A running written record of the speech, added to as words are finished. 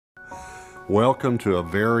Welcome to a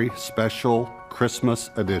very special Christmas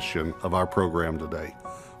edition of our program today.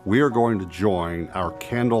 We are going to join our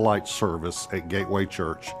candlelight service at Gateway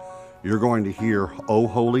Church. You're going to hear O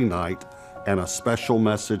Holy Night and a special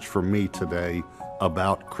message from me today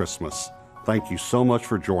about Christmas. Thank you so much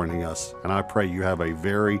for joining us, and I pray you have a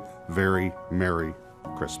very, very Merry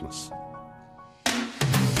Christmas.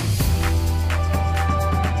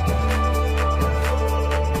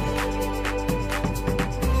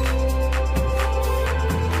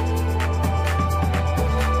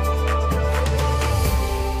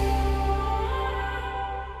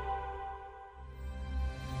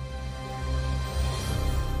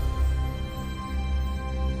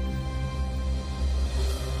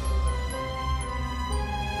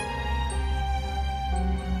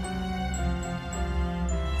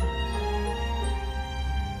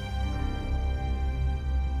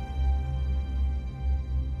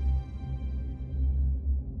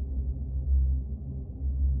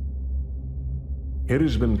 It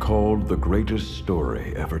has been called the greatest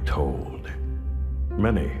story ever told.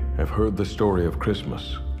 Many have heard the story of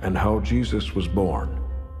Christmas and how Jesus was born.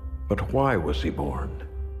 But why was he born?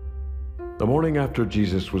 The morning after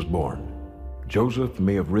Jesus was born, Joseph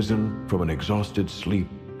may have risen from an exhausted sleep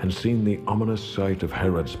and seen the ominous sight of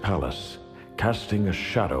Herod's palace, casting a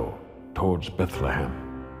shadow towards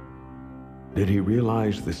Bethlehem. Did he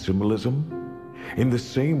realize the symbolism? In the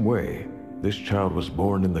same way, this child was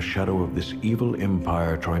born in the shadow of this evil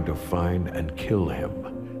empire trying to find and kill him.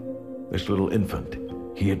 This little infant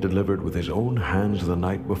he had delivered with his own hands the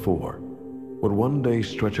night before would one day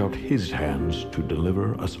stretch out his hands to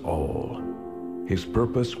deliver us all. His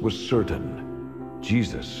purpose was certain.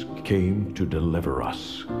 Jesus came to deliver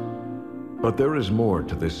us. But there is more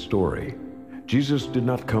to this story. Jesus did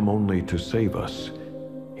not come only to save us.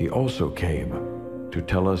 He also came to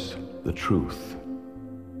tell us the truth.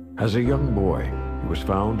 As a young boy, he was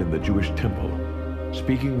found in the Jewish temple,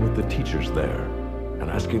 speaking with the teachers there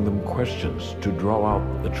and asking them questions to draw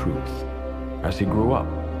out the truth. As he grew up,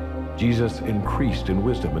 Jesus increased in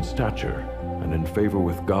wisdom and stature and in favor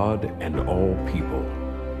with God and all people.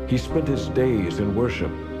 He spent his days in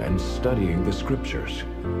worship and studying the scriptures.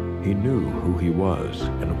 He knew who he was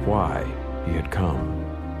and why he had come.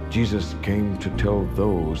 Jesus came to tell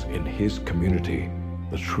those in his community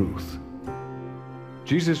the truth.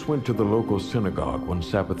 Jesus went to the local synagogue one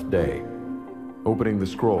Sabbath day. Opening the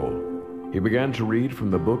scroll, he began to read from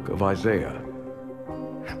the book of Isaiah.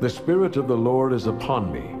 "The Spirit of the Lord is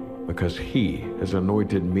upon me, because he has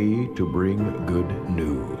anointed me to bring good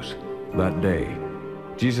news." That day,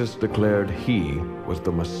 Jesus declared he was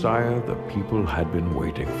the Messiah the people had been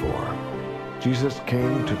waiting for. Jesus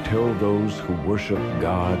came to tell those who worship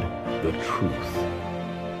God the truth.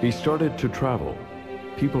 He started to travel.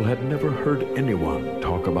 People had never heard anyone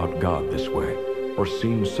talk about God this way or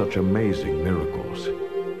seen such amazing miracles.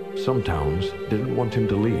 Some towns didn't want him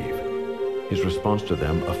to leave. His response to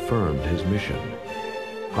them affirmed his mission.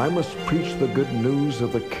 "I must preach the good news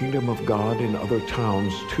of the kingdom of God in other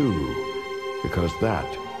towns too, because that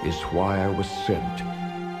is why I was sent."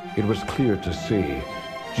 It was clear to see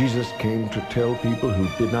Jesus came to tell people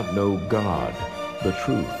who did not know God the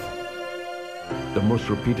truth. The most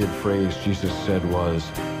repeated phrase Jesus said was,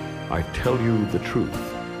 "I tell you the truth."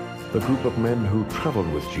 The group of men who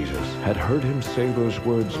traveled with Jesus had heard him say those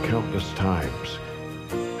words countless times.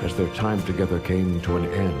 As their time together came to an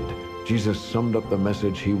end, Jesus summed up the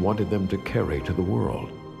message he wanted them to carry to the world.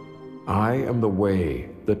 "I am the way,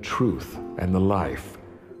 the truth, and the life.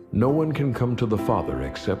 No one can come to the Father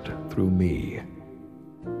except through me."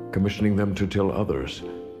 Commissioning them to tell others,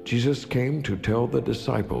 Jesus came to tell the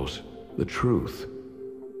disciples the truth.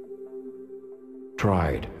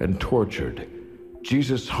 Tried and tortured,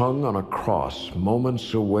 Jesus hung on a cross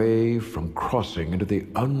moments away from crossing into the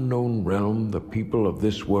unknown realm the people of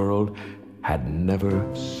this world had never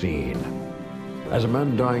seen. As a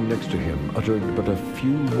man dying next to him uttered but a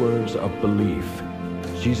few words of belief,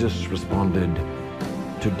 Jesus responded,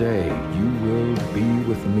 "Today you will be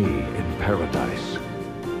with me in paradise."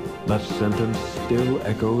 That sentence still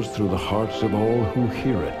echoes through the hearts of all who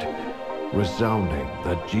hear it, resounding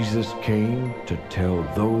that Jesus came to tell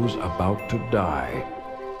those about to die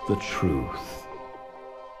the truth.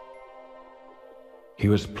 He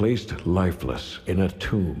was placed lifeless in a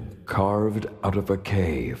tomb carved out of a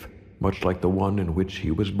cave, much like the one in which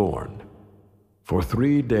he was born. For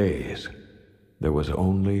 3 days, there was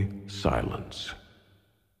only silence.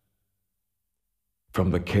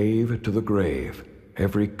 From the cave to the grave,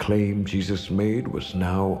 every claim Jesus made was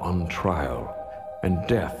now on trial, and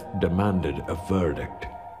death demanded a verdict.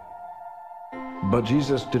 But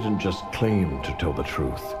Jesus didn't just claim to tell the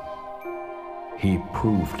truth. he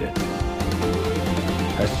proved it.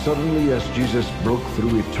 As suddenly as Jesus broke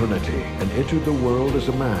through eternity and entered the world as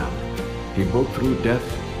a man, he broke through death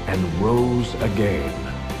and rose again.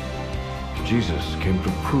 Jesus came to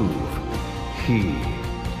prove he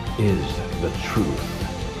is the truth.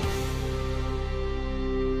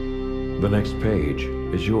 The next page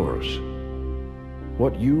is yours.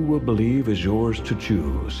 What you will believe is yours to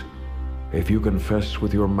choose. If you confess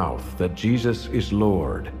with your mouth that Jesus is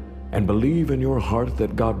Lord and believe in your heart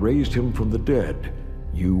that God raised him from the dead,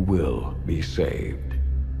 you will be saved.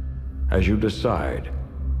 As you decide,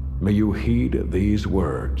 may you heed these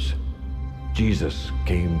words. Jesus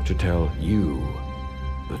came to tell you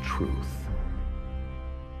the truth.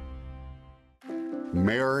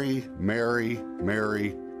 Merry, Merry,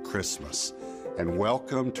 Merry Christmas, and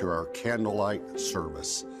welcome to our candlelight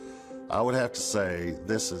service. I would have to say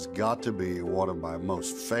this has got to be one of my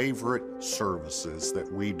most favorite services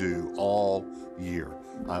that we do all year.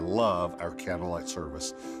 I love our candlelight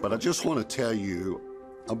service, but I just want to tell you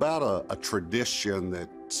about a tradition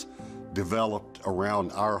that's developed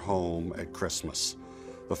around our home at Christmas.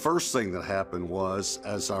 The first thing that happened was,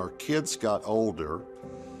 as our kids got older,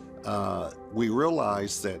 we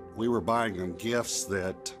realized that we were buying them gifts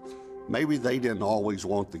that maybe they didn't always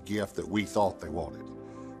want the gift that we thought they wanted.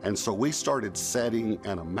 And so we started setting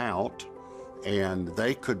an amount, and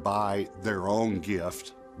they could buy their own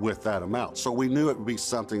gift with that amount. So we knew it would be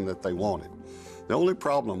something that they wanted. The only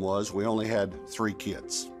problem was we only had 3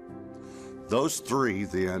 kids. Those 3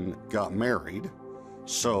 then got married,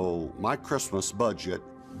 so my Christmas budget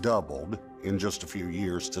doubled in just a few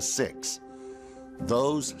years to 6.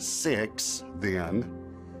 Those 6 then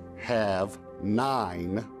have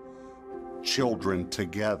 9 children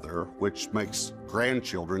together, which makes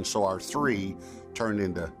grandchildren, so our 3 turned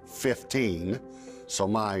into 15. So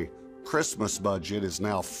my Christmas budget is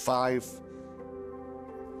now 5.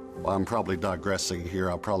 Well, I'm probably digressing here.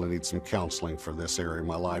 I'll probably need some counseling for this area of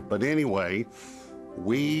my life. But anyway,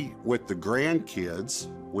 with the grandkids,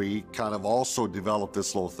 we kind of also developed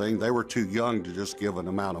this little thing. They were too young to just give an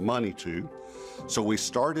amount of money to. So we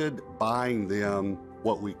started buying them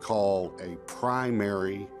what we call a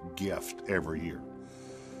primary gift every year.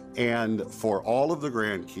 And for all of the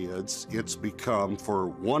grandkids, it's become, for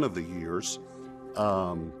one of the years,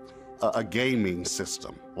 a gaming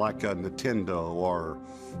system, like a Nintendo or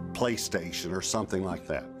PlayStation or something like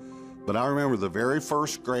that. But I remember the very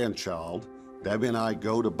first grandchild, Debbie and I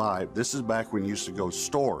go to buy, this is back when you used to go to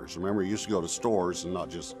stores. Remember, you used to go to stores and not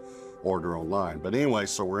just order online. But anyway,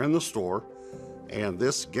 so we're in the store, and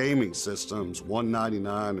this gaming system's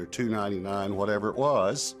 $1.99 or $2.99, whatever it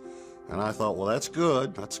was. And I thought, well, that's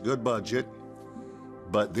good. That's a good budget.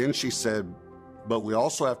 But then she said, but we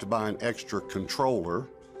also have to buy an extra controller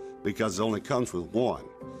because it only comes with one.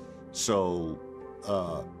 So,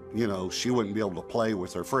 she wouldn't be able to play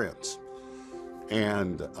with her friends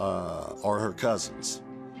and or her cousins.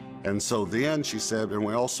 And so then she said, and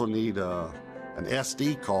we also need an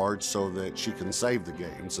SD card so that she can save the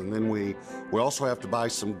games. And then we also have to buy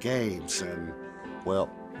some games, and well,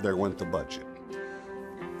 there went the budget.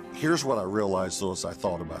 Here's what I realized though as I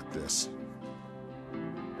thought about this.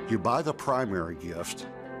 You buy the primary gift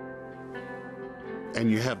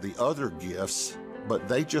and you have the other gifts, but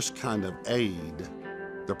they just kind of aid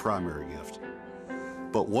the primary gift.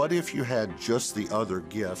 But what if you had just the other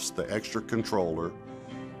gifts, the extra controller,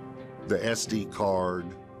 the SD card,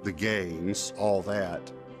 the games, all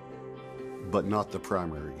that, but not the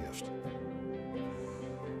primary gift?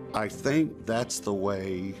 I think that's the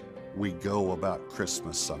way we go about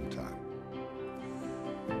Christmas sometime.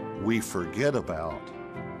 We forget about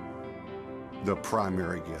the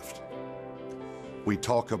primary gift. We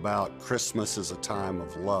talk about Christmas as a time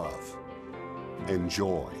of love and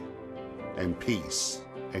joy and peace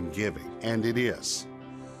and giving, and it is.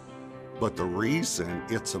 But the reason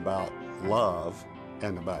it's about love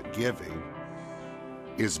and about giving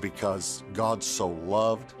is because God so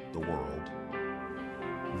loved the world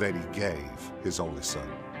that he gave his only son.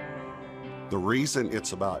 The reason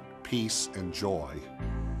it's about peace and joy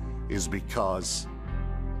is because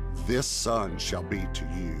this son shall be to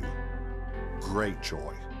you great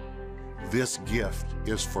joy. This gift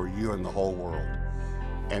is for you and the whole world,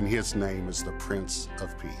 and his name is the Prince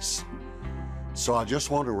of Peace. So I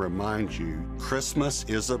just want to remind you, Christmas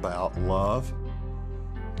is about love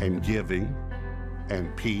and giving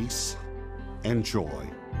and peace and joy.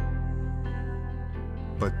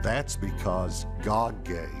 But that's because God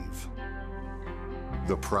gave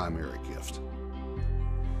the primary gift.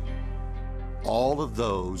 All of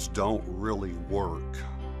those don't really work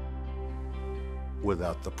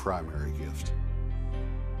without the primary gift.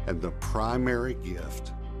 And the primary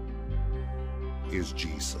gift is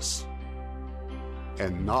Jesus.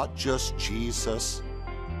 And not just Jesus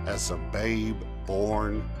as a babe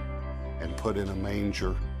born and put in a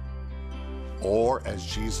manger, or as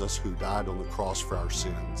Jesus who died on the cross for our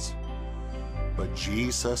sins, but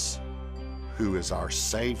Jesus who is our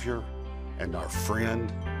Savior and our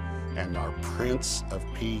friend and our Prince of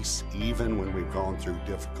Peace, even when we've gone through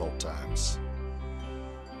difficult times.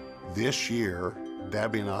 This year,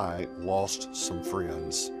 Debbie and I lost some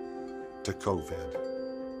friends to COVID.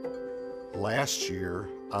 Last year,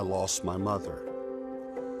 I lost my mother.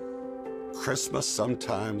 Christmas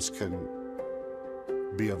sometimes can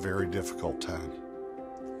be a very difficult time,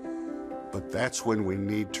 but that's when we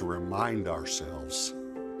need to remind ourselves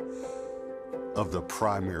of the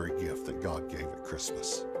primary gift that God gave at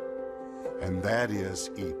Christmas, and that is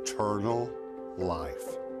eternal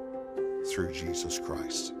life through Jesus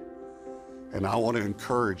Christ. And I want to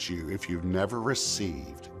encourage you, if you've never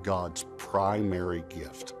received God's primary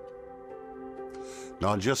gift,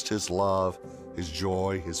 not just His love, His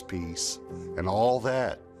joy, His peace, and all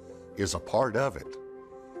that is a part of it,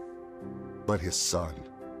 but His Son.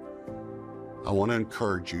 I want to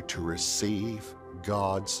encourage you to receive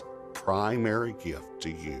God's primary gift to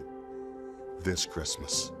you this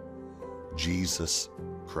Christmas, Jesus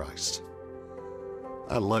Christ.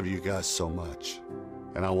 I love you guys so much,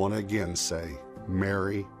 and I want to again say,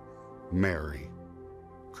 Merry, Merry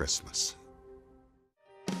Christmas.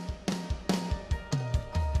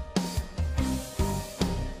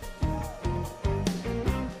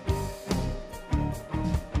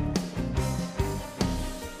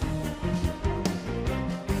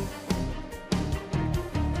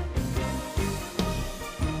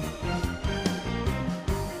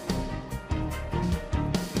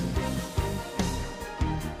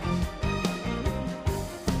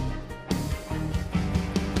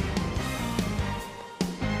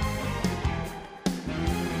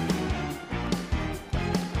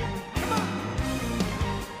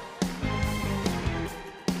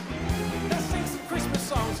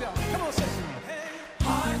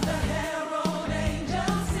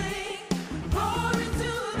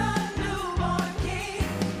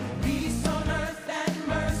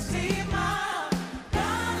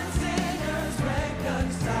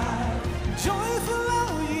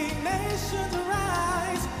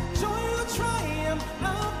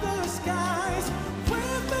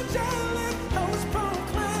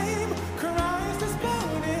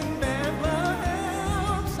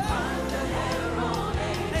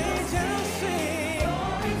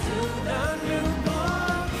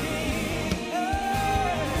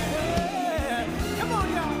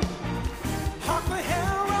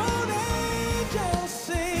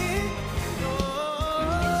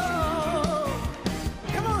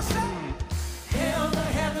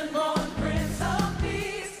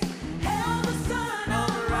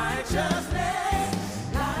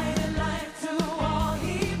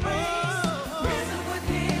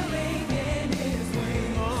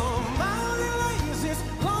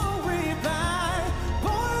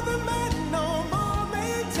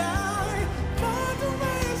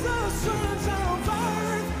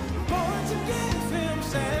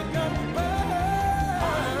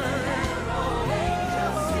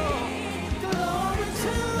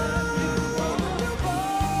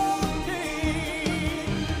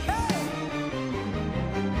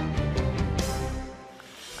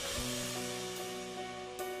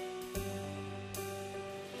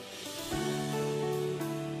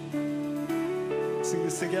 Sing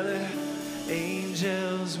this together.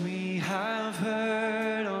 Angels we have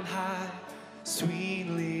heard on high,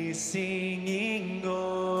 sweetly singing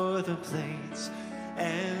o'er the plains,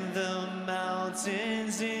 and the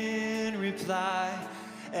mountains in reply,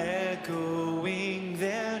 echoing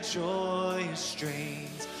their joyous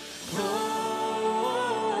strains.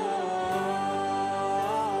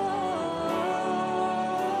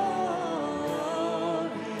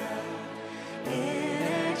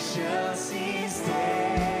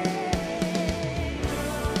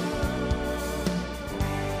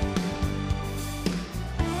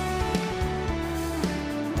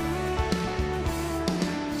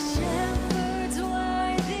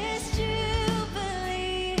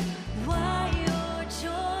 Why your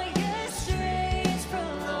joyous strains from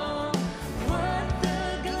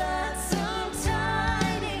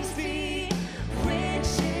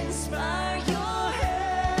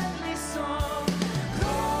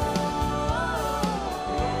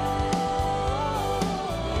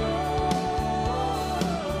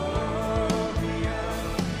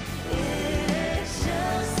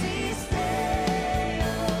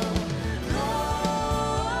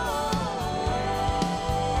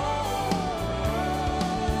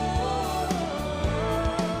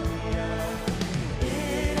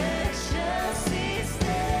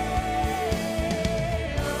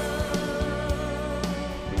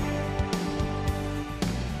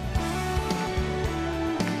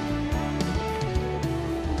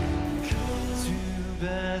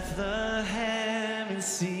Bethlehem and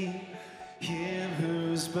see him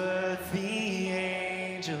whose birth the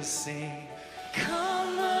angels sing.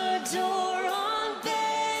 Come adore on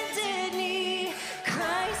bended knee,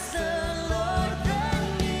 Christ the Lord,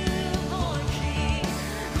 the newborn King.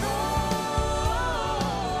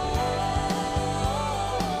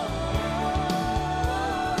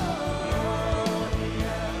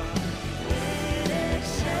 In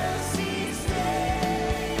excelsis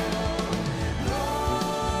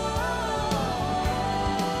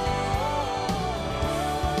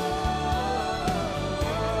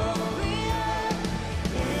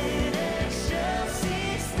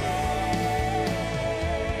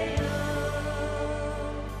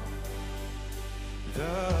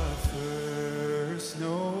The first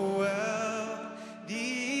Noel,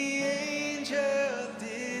 the angel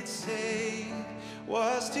did say,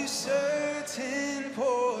 was to certain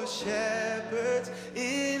poor shepherds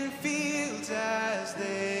in fields as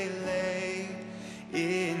they lay,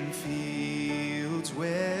 in fields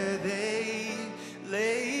where they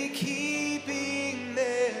lay keeping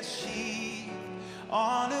their sheep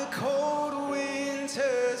on a cold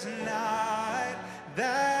winter's night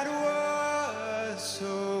that was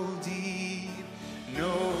so deep.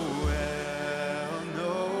 Noel,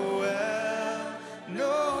 Noel,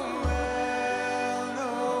 Noel,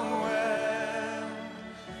 Noel.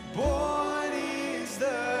 Born is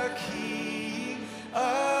the King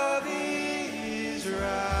of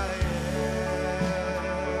Israel.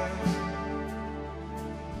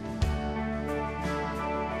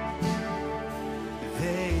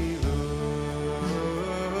 They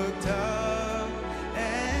looked up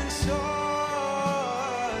and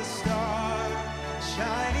saw a star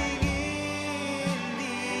shining in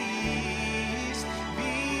the east,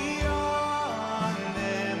 beyond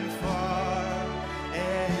them far,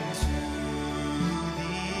 and to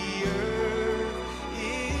the earth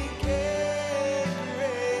it gave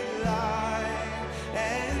great light,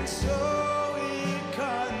 and so it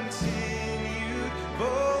continued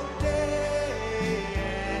both day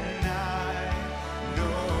and night.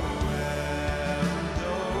 Noel,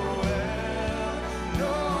 Noel,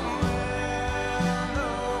 Noel,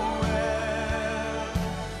 Noel.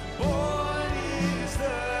 Born is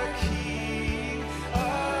the King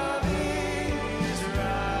of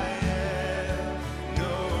Israel.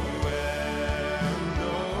 Noel,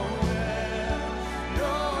 Noel,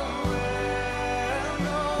 Noel,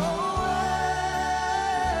 Noel.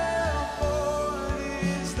 Born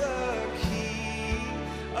is the King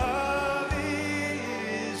of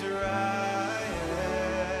Israel.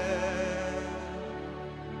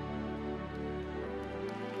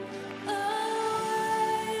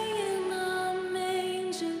 In a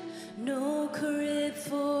manger, no crib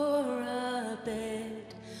for a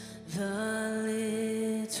bed, the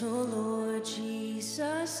little Lord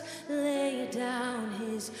Jesus laid down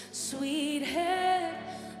his sweet head.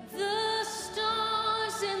 The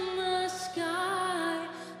stars in the sky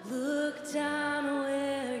looked down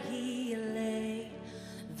where he lay.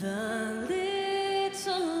 The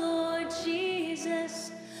little Lord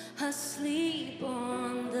Jesus asleep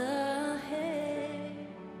on the hay.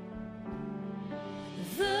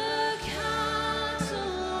 The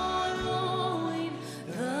cattle are lowing,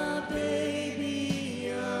 the baby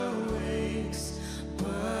awakes,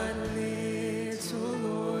 but little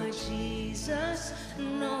Lord Jesus,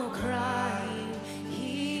 no crying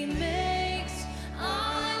he makes.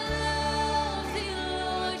 I love thee,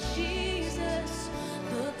 Lord Jesus.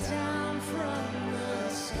 Look down from the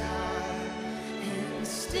sky and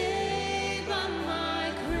stay by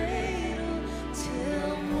my cradle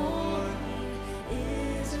till morning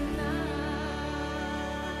is nigh.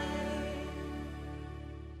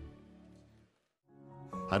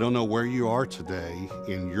 I don't know where you are today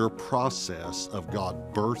in your process of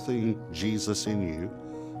God birthing Jesus in you,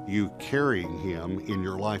 you carrying him in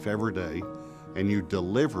your life every day, and you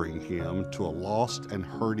delivering him to a lost and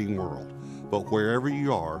hurting world. But wherever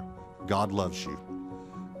you are, God loves you.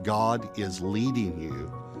 God is leading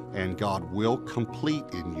you, and God will complete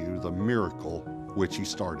in you the miracle which he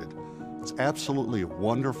started. It's absolutely a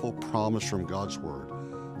wonderful promise from God's word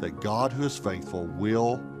that God who is faithful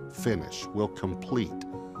will finish, will complete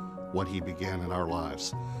what he began in our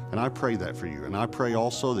lives. And I pray that for you. And I pray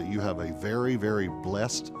also that you have a very, very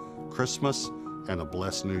blessed Christmas and a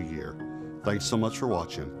blessed New Year. Thanks so much for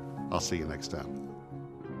watching. I'll see you next time.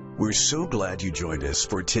 We're so glad you joined us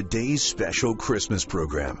for today's special Christmas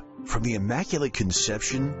program. From the Immaculate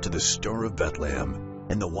Conception to the Star of Bethlehem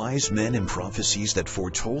and the wise men and prophecies that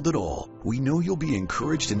foretold it all, we know you'll be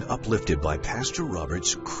encouraged and uplifted by Pastor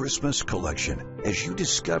Robert's Christmas collection as you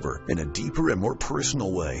discover in a deeper and more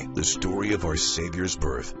personal way the story of our Savior's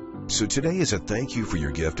birth. So today, as a thank you for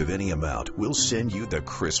your gift of any amount, we'll send you the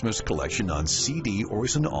Christmas collection on CD or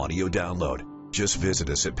as an audio download. Just visit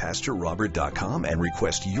us at PastorRobert.com and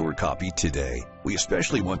request your copy today. We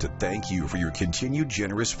especially want to thank you for your continued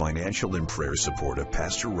generous financial and prayer support of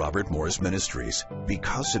Pastor Robert Morris Ministries.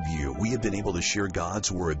 Because of you, we have been able to share God's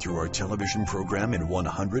Word through our television program in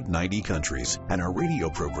 190 countries and our radio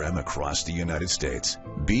program across the United States.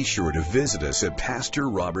 Be sure to visit us at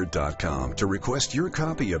PastorRobert.com to request your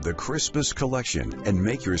copy of the Christmas collection and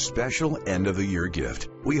make your special end-of-the-year gift.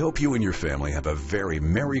 We hope you and your family have a very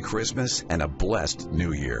Merry Christmas and a blessed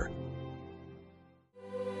New Year.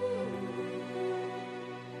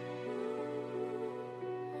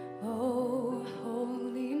 Oh,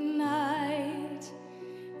 holy night,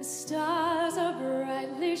 the stars are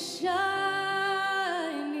brightly shining.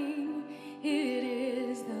 It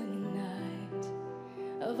is the night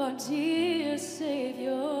of our dear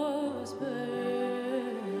Savior's birth.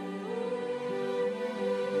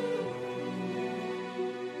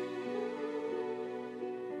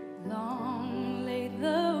 Long lay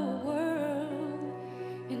the world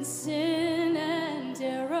in sin and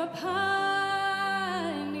error pining,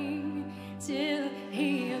 till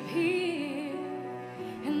he appeared,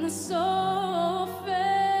 and the soul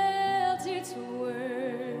felt its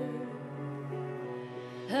worth.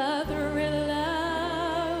 A thrill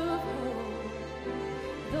of hope,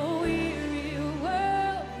 the weary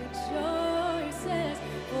world rejoices,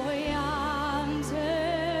 for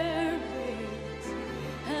yonder breaks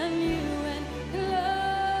a new and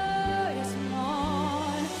glorious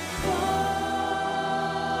morn. Fall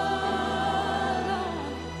on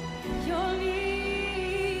your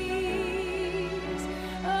knees,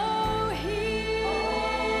 oh,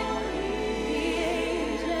 hear the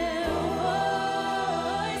angel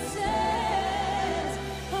voices,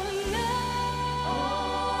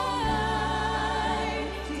 oh, night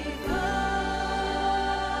divine,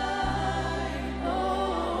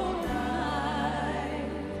 oh, night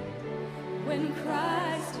when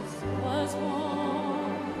Christ was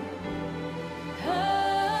born. A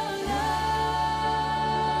night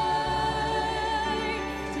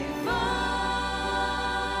divine,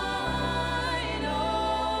 oh,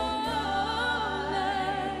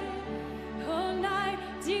 night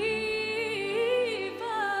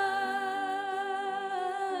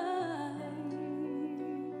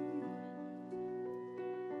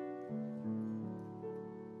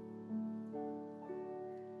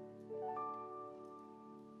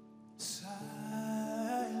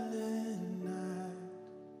Silent night,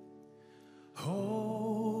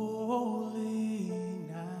 holy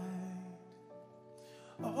night,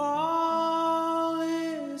 all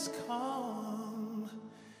is calm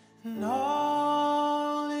and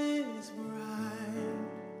all is bright.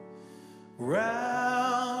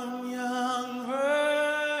 Round young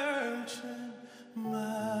virgin,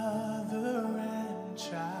 mother and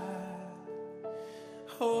child,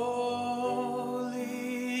 holy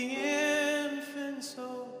infant,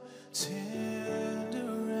 so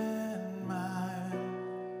tender and mild,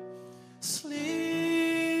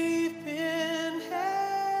 sleep in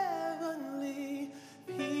heavenly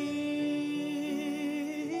peace,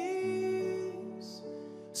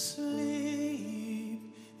 sleep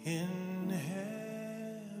in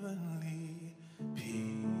heavenly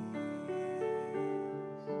peace.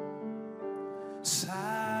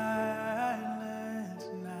 Silent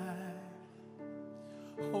night,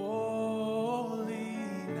 holy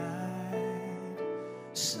night,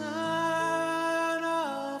 Son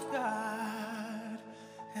of God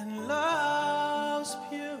and love's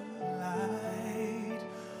pure light,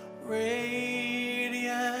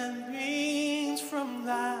 radiant beams from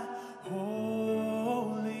thy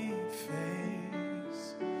holy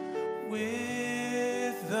face,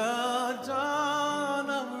 with the dawn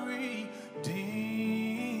of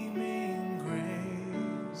redeeming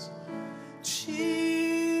grace.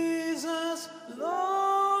 Jesus,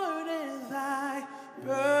 Lord, in thy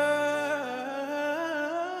birth.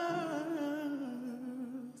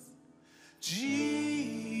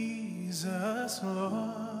 Jesus,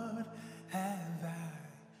 Lord, at thy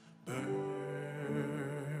birth.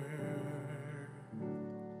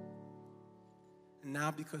 And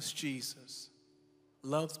now, because Jesus,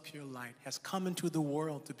 love's pure light, has come into the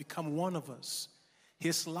world to become one of us,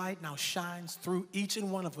 his light now shines through each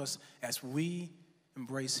and one of us as we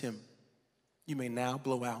embrace him. You may now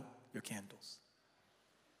blow out your candles.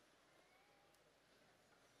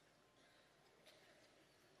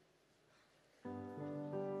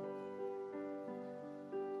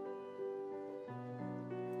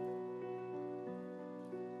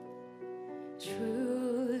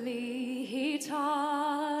 Truly he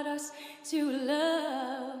taught us to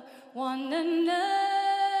love one another.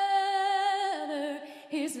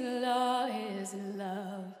 His law is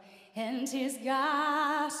love, and his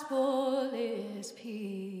gospel is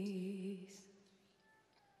peace.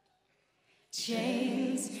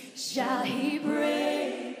 Chains shall he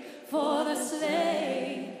break, for the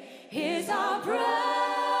slave is our brother,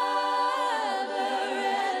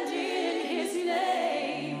 and in his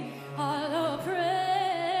name all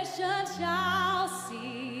oppression shall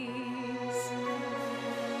cease.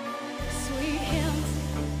 Sweet hymns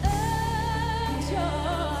of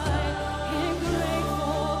joy in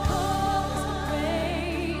grateful chorus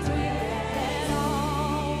praise, let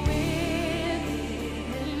all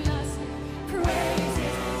within us praise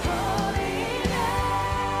his holy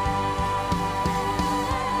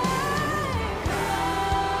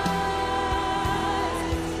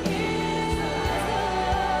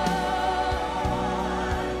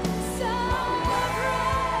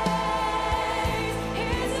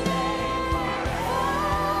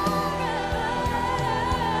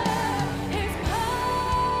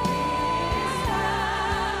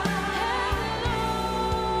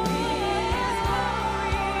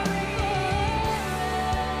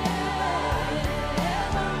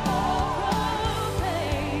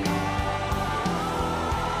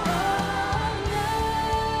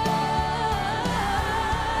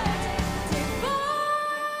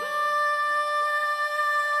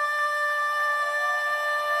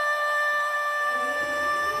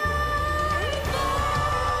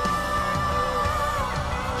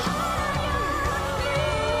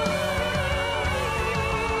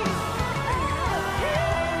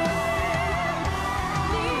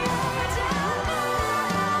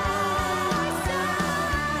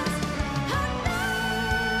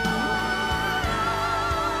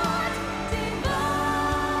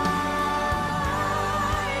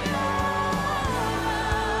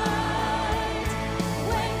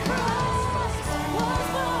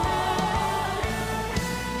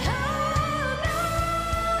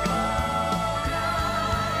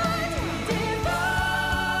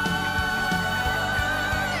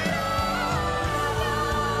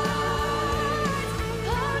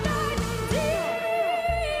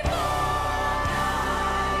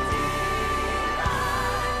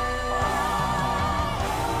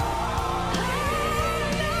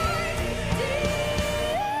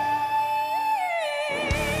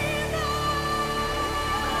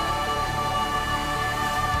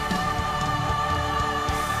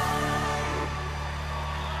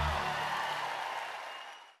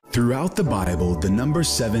Throughout the Bible, the number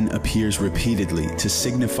 7 appears repeatedly to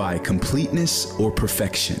signify completeness or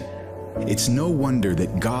perfection. It's no wonder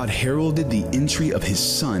that God heralded the entry of His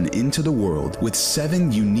Son into the world with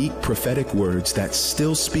 7 unique prophetic words that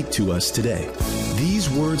still speak to us today. These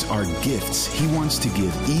words are gifts He wants to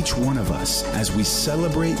give each one of us as we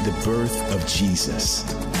celebrate the birth of Jesus.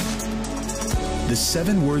 The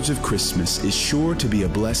 7 words of Christmas is sure to be a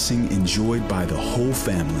blessing enjoyed by the whole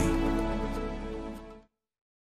family.